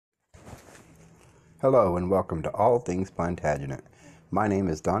Hello and welcome to All Things Plantagenet. My name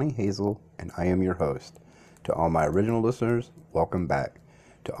is Donnie Hazel and I am your host. To all my original listeners, welcome back.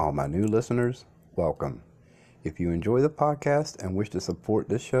 To all my new listeners, welcome. If you enjoy the podcast and wish to support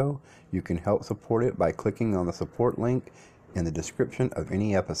this show, you can help support it by clicking on the support link in the description of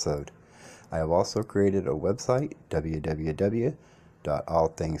any episode. I have also created a website,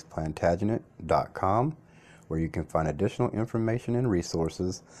 www.allthingsplantagenet.com, where you can find additional information and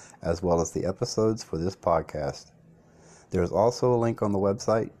resources, as well as the episodes for this podcast. There is also a link on the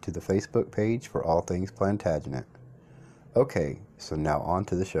website to the Facebook page for All Things Plantagenet. Okay, so now on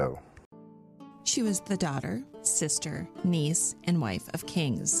to the show. She was the daughter, sister, niece, and wife of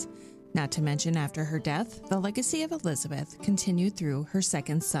kings. Not to mention, after her death, the legacy of Elizabeth continued through her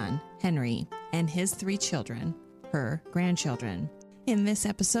second son, Henry, and his 3 children, her grandchildren. In this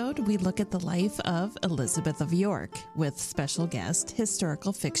episode, we look at the life of Elizabeth of York with special guest,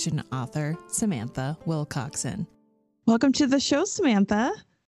 historical fiction author Samantha Wilcoxon. Welcome to the show, Samantha.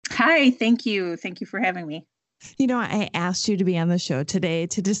 Hi, thank you. Thank you for having me. You know, I asked you to be on the show today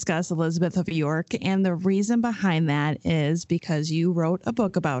to discuss Elizabeth of York, and the reason behind that is because you wrote a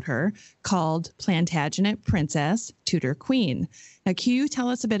book about her called Plantagenet Princess, Tudor Queen. Now, can you tell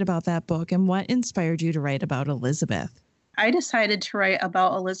us a bit about that book and what inspired you to write about Elizabeth? I decided to write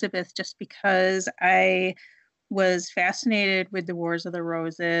about Elizabeth just because I was fascinated with the Wars of the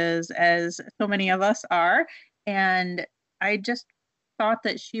Roses, as so many of us are. And I just thought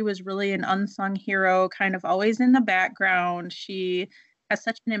that she was really an unsung hero, kind of always in the background. She has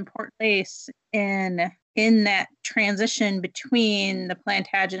such an important place in that transition between the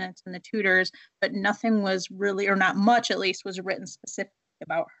Plantagenets and the Tudors, but nothing was really, or not much at least, was written specifically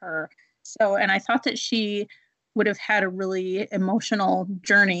about her. So, and I thought that she would have had a really emotional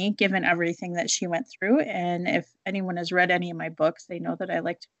journey given everything that she went through. And if anyone has read any of my books, they know that I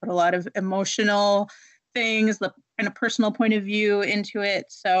like to put a lot of emotional things, the kind of personal point of view into it.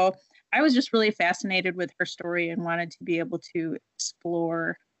 So I was just really fascinated with her story and wanted to be able to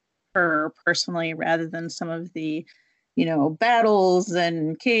explore her personally rather than some of the, battles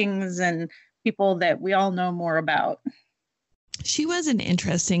and kings and people that we all know more about. She was an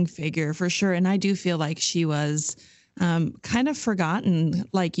interesting figure for sure. And I do feel like she was kind of forgotten.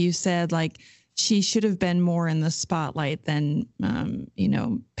 Like you said, like she should have been more in the spotlight than,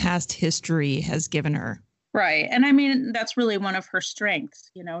 past history has given her. Right. And I mean, that's really one of her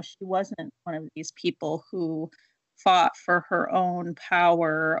strengths. She wasn't one of these people who fought for her own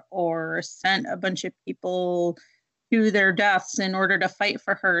power or sent a bunch of people to their deaths in order to fight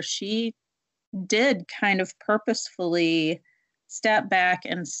for her. She did kind of purposefully step back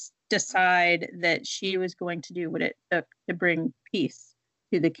and decide that she was going to do what it took to bring peace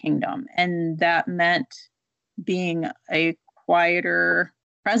to the kingdom. And that meant being a quieter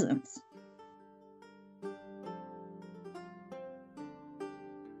presence.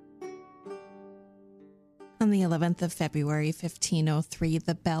 On the 11th of February, 1503,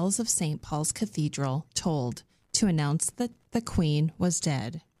 the bells of St. Paul's Cathedral tolled to announce that the Queen was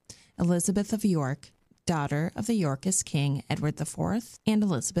dead. Elizabeth of York, daughter of the Yorkist King Edward IV and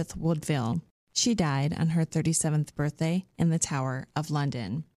Elizabeth Woodville. She died on her 37th birthday in the Tower of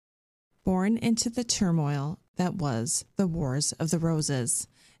London. Born into the turmoil that was the Wars of the Roses,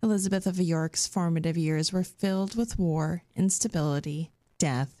 Elizabeth of York's formative years were filled with war, instability,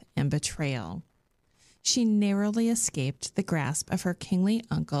 death, and betrayal. She narrowly escaped the grasp of her kingly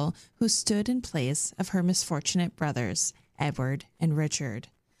uncle, who stood in place of her misfortunate brothers, Edward and Richard.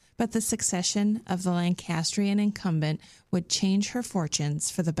 But the succession of the Lancastrian incumbent would change her fortunes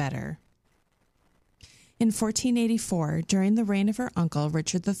for the better. In 1484, during the reign of her uncle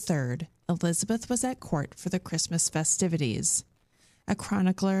Richard III, Elizabeth was at court for the Christmas festivities. A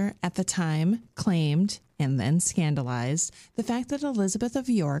chronicler at the time claimed, and then scandalized, the fact that Elizabeth of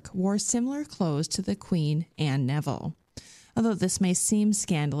York wore similar clothes to the Queen Anne Neville. Although this may seem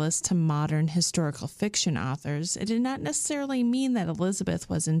scandalous to modern historical fiction authors, it did not necessarily mean that Elizabeth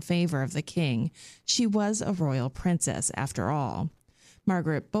was in favor of the king. She was a royal princess, after all.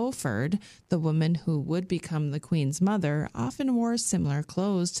 Margaret Beaufort, the woman who would become the queen's mother, often wore similar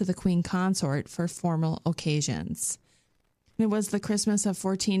clothes to the queen consort for formal occasions. It was the Christmas of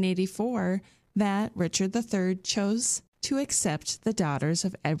 1484 that Richard III chose to accept the daughters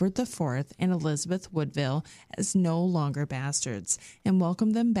of Edward IV and Elizabeth Woodville as no longer bastards and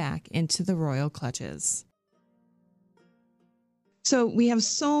welcome them back into the royal clutches. So we have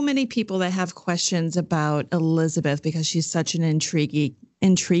so many people that have questions about Elizabeth because she's such an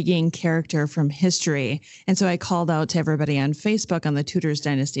intriguing character from history. And so I called out to everybody on Facebook, on the Tudors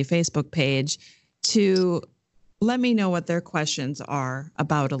Dynasty Facebook page, to Let me know what their questions are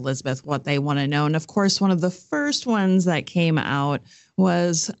about Elizabeth, what they want to know. And of course, one of the first ones that came out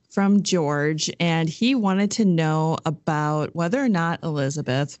was from George, and he wanted to know about whether or not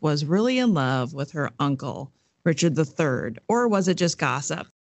Elizabeth was really in love with her uncle, Richard III, or was it just gossip?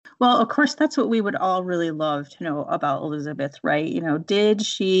 Well, of course, that's what we would all really love to know about Elizabeth, right? Did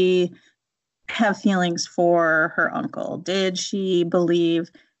she have feelings for her uncle? Did she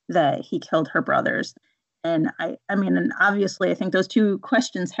believe that he killed her brothers? And and obviously, I think those two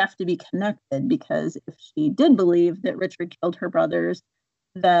questions have to be connected, because if she did believe that Richard killed her brothers,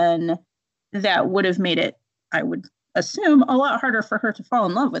 then that would have made it, I would assume, a lot harder for her to fall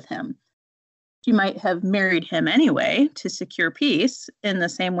in love with him. She might have married him anyway to secure peace in the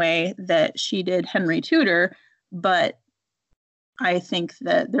same way that she did Henry Tudor, but I think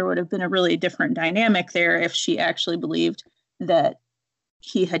that there would have been a really different dynamic there if she actually believed that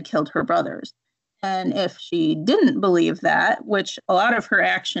he had killed her brothers. And if she didn't believe that, which a lot of her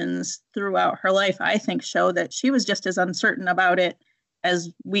actions throughout her life, I think, show that she was just as uncertain about it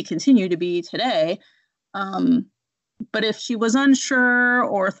as we continue to be today. But if she was unsure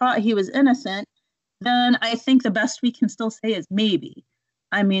or thought he was innocent, then I think the best we can still say is maybe.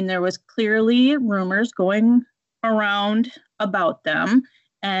 I mean, there was clearly rumors going around about them,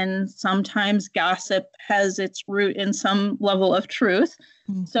 and sometimes gossip has its root in some level of truth.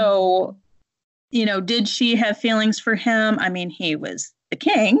 Mm-hmm. So, did she have feelings for him? I mean, he was the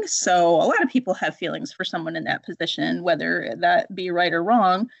king, so a lot of people have feelings for someone in that position, whether that be right or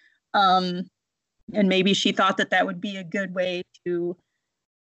wrong. And maybe she thought that that would be a good way to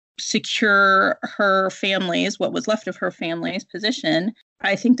secure her family's, what was left of her family's position.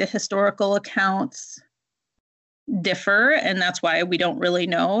 I think the historical accounts differ, and that's why we don't really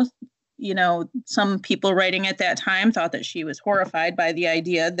know. Some people writing at that time thought that she was horrified by the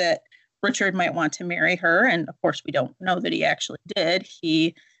idea that Richard might want to marry her. And of course, we don't know that he actually did.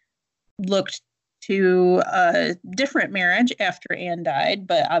 He looked to a different marriage after Anne died,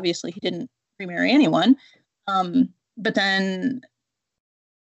 but obviously he didn't remarry anyone. But then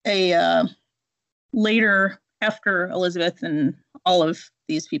later, after Elizabeth and all of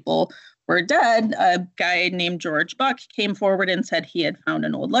these people were dead, a guy named George Buck came forward and said he had found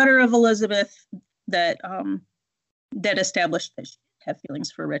an old letter of Elizabeth that established that she had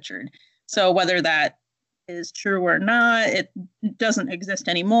feelings for Richard. So whether that is true or not, it doesn't exist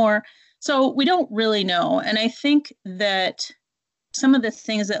anymore. So we don't really know. And I think that some of the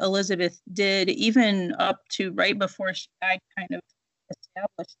things that Elizabeth did, even up to right before she died, kind of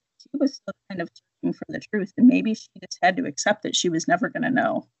established that she was still kind of searching for the truth. And maybe she just had to accept that she was never going to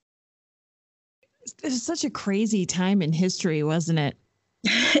know. This is such a crazy time in history, wasn't it?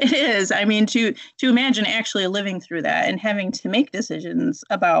 It is. I mean, to imagine actually living through that and having to make decisions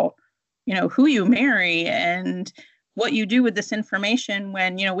about, who you marry and what you do with this information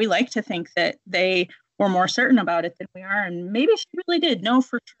when, we like to think that they were more certain about it than we are. And maybe she really did know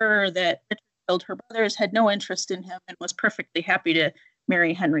for sure that Richard killed her brothers, had no interest in him, and was perfectly happy to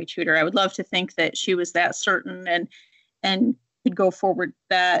marry Henry Tudor. I would love to think that she was that certain and could go forward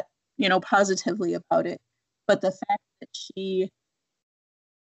that, positively about it. But the fact that she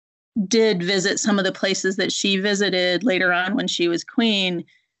did visit some of the places that she visited later on when she was queen,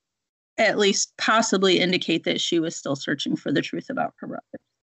 at least possibly indicate that she was still searching for the truth about her brothers.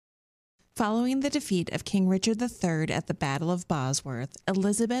 Following the defeat of King Richard III at the Battle of Bosworth,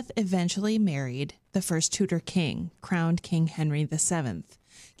 Elizabeth eventually married the first Tudor king, crowned King Henry VII.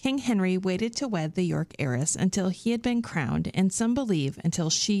 King Henry waited to wed the York heiress until he had been crowned, and some believe until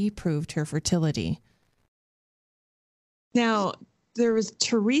she proved her fertility. Now, there was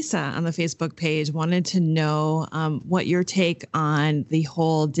Teresa on the Facebook page wanted to know what your take on the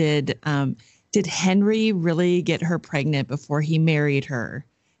whole did Henry really get her pregnant before he married her?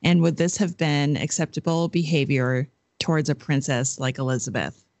 And would this have been acceptable behavior towards a princess like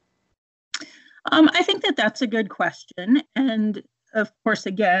Elizabeth? I think that that's a good question. And of course,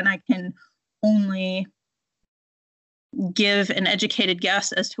 again, I can only give an educated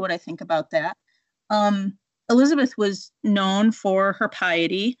guess as to what I think about that. Elizabeth was known for her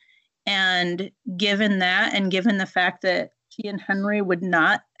piety, and given that, and given the fact that she and Henry would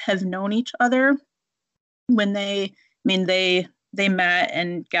not have known each other when they met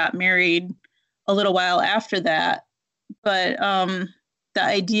and got married a little while after that. But the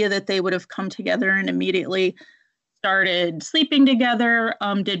idea that they would have come together and immediately started sleeping together,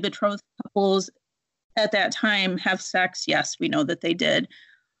 did betrothed couples at that time have sex? Yes, we know that they did.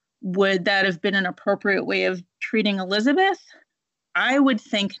 Would that have been an appropriate way of treating Elizabeth? I would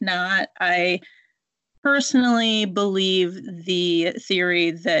think not. I personally believe the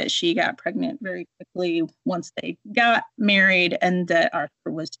theory that she got pregnant very quickly once they got married and that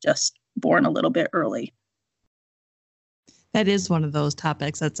Arthur was just born a little bit early. That is one of those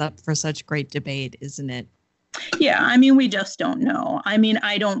topics that's up for such great debate, isn't it? Yeah, I mean, we just don't know. I mean,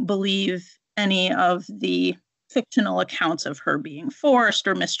 I don't believe any of the fictional accounts of her being forced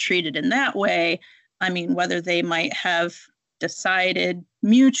or mistreated in that way. I mean, whether they might have decided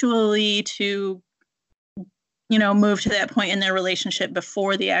mutually to move to that point in their relationship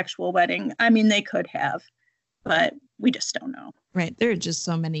before the actual wedding. I mean, they could have, but we just don't know. Right. There are just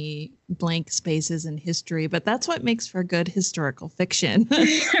so many blank spaces in history, but that's what makes for good historical fiction.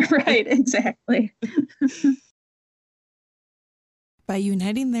 Right, exactly. By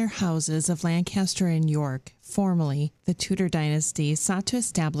uniting their houses of Lancaster and York, formally, the Tudor dynasty sought to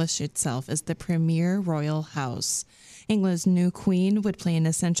establish itself as the premier royal house. England's new queen would play an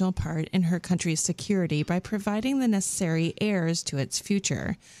essential part in her country's security by providing the necessary heirs to its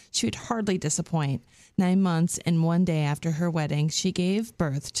future. She would hardly disappoint. 9 months and 1 day after her wedding, she gave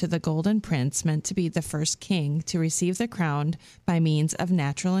birth to the Golden Prince, meant to be the first king to receive the crown by means of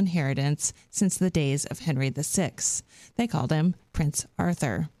natural inheritance since the days of Henry VI. They called him Prince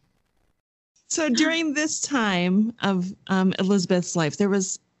Arthur. So during this time of Elizabeth's life, there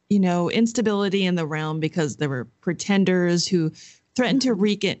was instability in the realm because there were pretenders who threatened to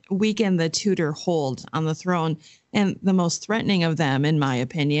weaken the Tudor hold on the throne. And the most threatening of them, in my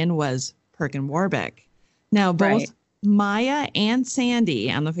opinion, was Perkin Warbeck. Now, both Maya and Sandy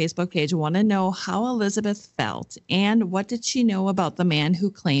on the Facebook page want to know how Elizabeth felt and what did she know about the man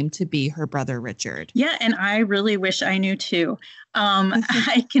who claimed to be her brother Richard. Yeah, and I really wish I knew too.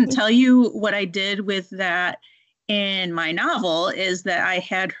 I can tell you what I did with that in my novel is that I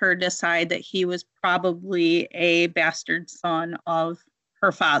had her decide that he was probably a bastard son of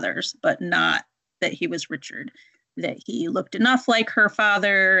her father's, but not that he was Richard, that he looked enough like her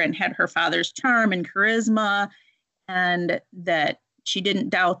father and had her father's charm and charisma, and that she didn't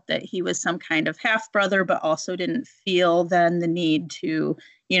doubt that he was some kind of half-brother, but also didn't feel then the need to,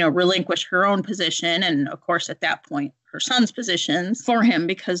 relinquish her own position. And of course, at that point, her son's position for him,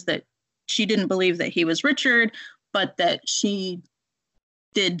 because that she didn't believe that he was Richard, but that she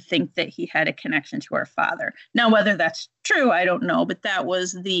did think that he had a connection to her father. Now, whether that's true, I don't know, but that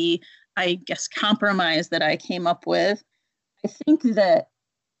was the, I guess, compromise that I came up with. I think that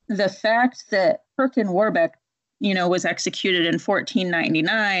the fact that Perkin Warbeck, was executed in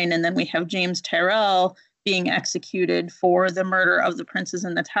 1499, and then we have James Tyrrell being executed for the murder of the princes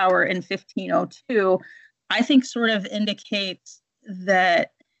in the Tower in 1502, I think sort of indicates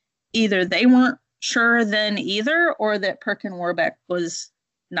that either they weren't sure then either, or that Perkin Warbeck was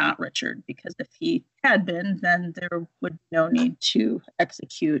not Richard, because if he had been, then there would be no need to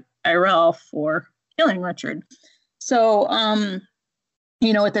execute Tyrrell for killing Richard. So,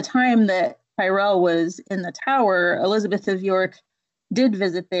 at the time that Tyrrell was in the Tower, Elizabeth of York did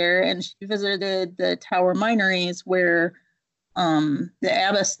visit there, and she visited the Tower Minories, where the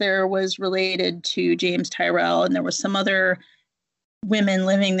abbess there was related to James Tyrrell, and there was some other women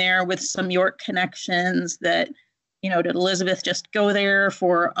living there with some York connections that, did Elizabeth just go there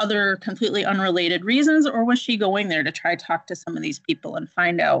for other completely unrelated reasons, or was she going there to try to talk to some of these people and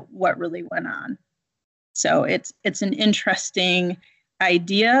find out what really went on? So it's an interesting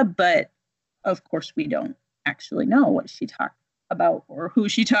idea, but of course we don't actually know what she talked about or who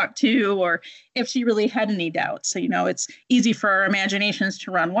she talked to or if she really had any doubts. So, it's easy for our imaginations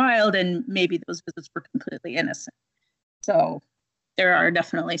to run wild, and maybe those visits were completely innocent. So there are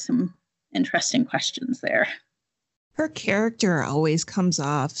definitely some interesting questions there. Her character always comes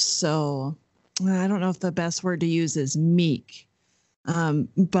off so, I don't know if the best word to use is meek.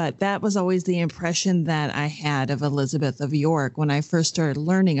 But that was always the impression that I had of Elizabeth of York when I first started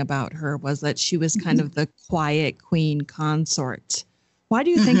learning about her, was that she was kind of the quiet queen consort. Why do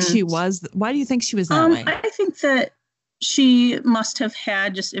you think she was? Why do you think she was that way? I think that she must have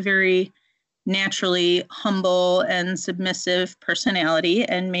had just a very naturally humble and submissive personality,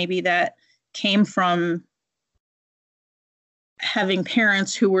 and maybe that came from having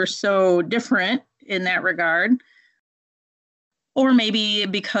parents who were so different in that regard. Or maybe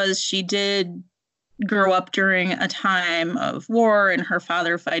because she did grow up during a time of war and her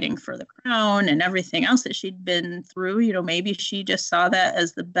father fighting for the crown and everything else that she'd been through, maybe she just saw that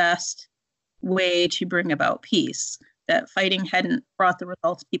as the best way to bring about peace, that fighting hadn't brought the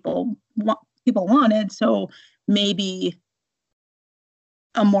results people wanted. So maybe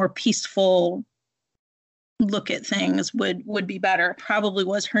a more peaceful look at things would be better. Probably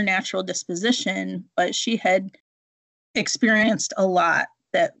was her natural disposition, but she had experienced a lot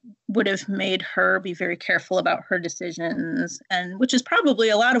that would have made her be very careful about her decisions, and which is probably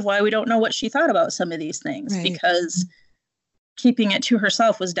a lot of why we don't know what she thought about some of these things, Right. because keeping it to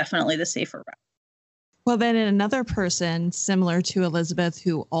herself was definitely the safer route. Well, then another person similar to Elizabeth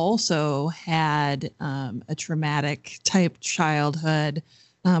who also had a traumatic type childhood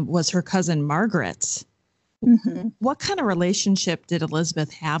was her cousin Margaret. Mm-hmm. What kind of relationship did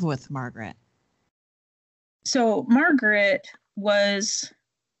Elizabeth have with Margaret? So Margaret was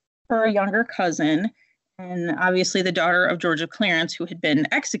her younger cousin, and obviously the daughter of George of Clarence, who had been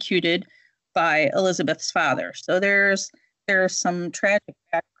executed by Elizabeth's father. So there's some tragic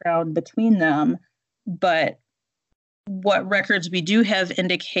background between them, but what records we do have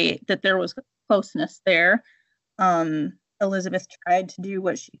indicate that there was closeness there. Elizabeth tried to do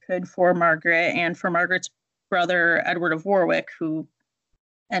what she could for Margaret and for Margaret's brother, Edward of Warwick, who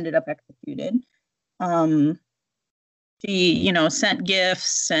ended up executed. She, sent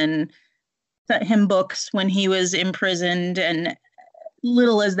gifts and sent him books when he was imprisoned. And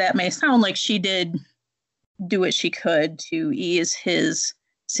little as that may sound, like, she did do what she could to ease his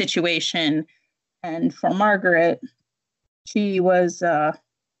situation. And for Margaret, she was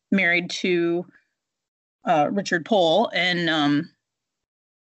married to Richard Pole, and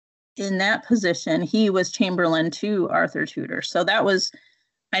in that position, he was Chamberlain to Arthur Tudor. So that was,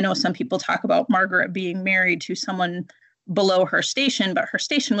 I know some people talk about Margaret being married to someone below her station, but her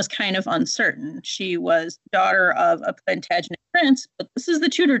station was kind of uncertain. She was daughter of a Plantagenet prince, but this is the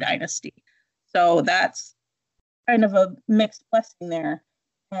Tudor dynasty. So that's kind of a mixed blessing there.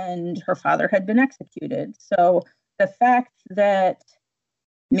 And her father had been executed. So the fact that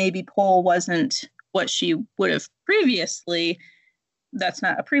maybe Pole wasn't what she would have previously, that's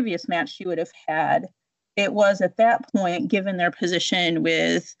not a previous match she would have had. It was at that point, given their position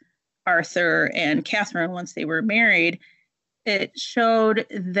with Arthur and Catherine once they were married, it showed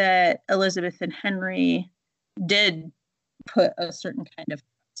that Elizabeth and Henry did put a certain kind of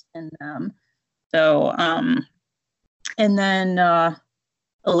trust in them. So, and then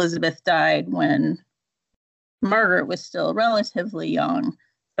Elizabeth died when Margaret was still relatively young.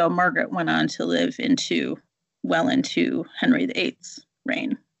 So Margaret went on to live well into Henry VIII's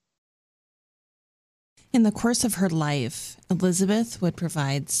reign. In the course of her life, Elizabeth would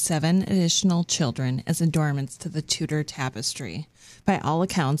provide 7 additional children as adornments to the Tudor tapestry. By all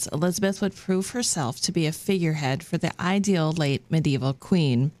accounts, Elizabeth would prove herself to be a figurehead for the ideal late medieval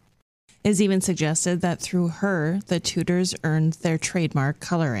queen. It is even suggested that through her, the Tudors earned their trademark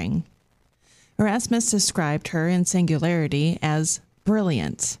coloring. Erasmus described her in singularity as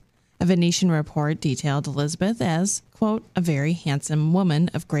brilliant. A Venetian report detailed Elizabeth as, quote, a very handsome woman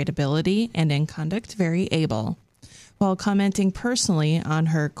of great ability and in conduct very able, while commenting personally on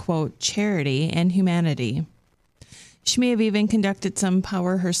her, quote, charity and humanity. She may have even conducted some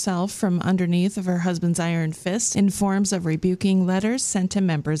power herself from underneath of her husband's iron fist in forms of rebuking letters sent to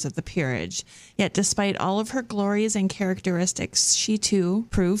members of the peerage. Yet despite all of her glories and characteristics, she too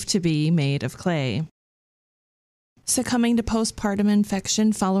proved to be made of clay. Succumbing to postpartum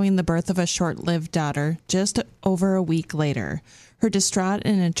infection following the birth of a short-lived daughter just over a week later, her distraught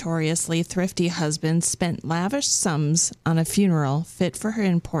and notoriously thrifty husband spent lavish sums on a funeral fit for her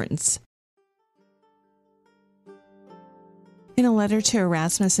importance. In a letter to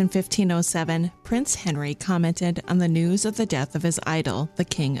Erasmus in 1507, Prince Henry commented on the news of the death of his idol, the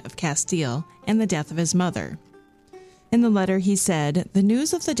King of Castile, and the death of his mother. In the letter he said, "The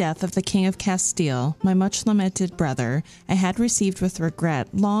news of the death of the King of Castile, my much lamented brother, I had received with regret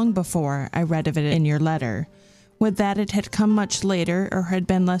long before I read of it in your letter. Would that it had come much later or had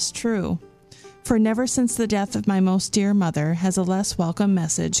been less true. For never since the death of my most dear mother has a less welcome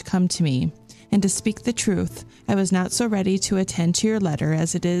message come to me. And to speak the truth, I was not so ready to attend to your letter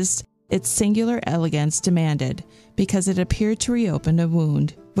as it is its singular elegance demanded, because it appeared to reopen a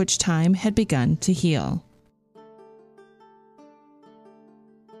wound which time had begun to heal."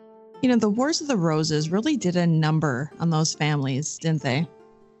 You know, the Wars of the Roses really did a number on those families, didn't they?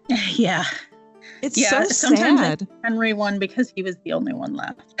 Yeah. It's so sometimes sad. Henry won because he was the only one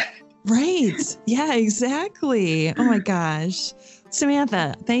left. Right. Yeah, exactly. Oh my gosh.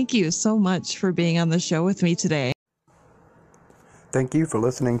 Samantha, thank you so much for being on the show with me today. Thank you for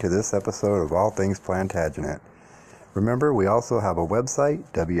listening to this episode of All Things Plantagenet. Remember, we also have a website,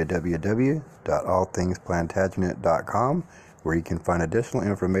 www.allthingsplantagenet.com, where you can find additional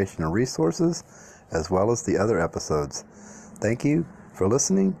information and resources, as well as the other episodes. Thank you for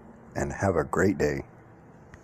listening, and have a great day.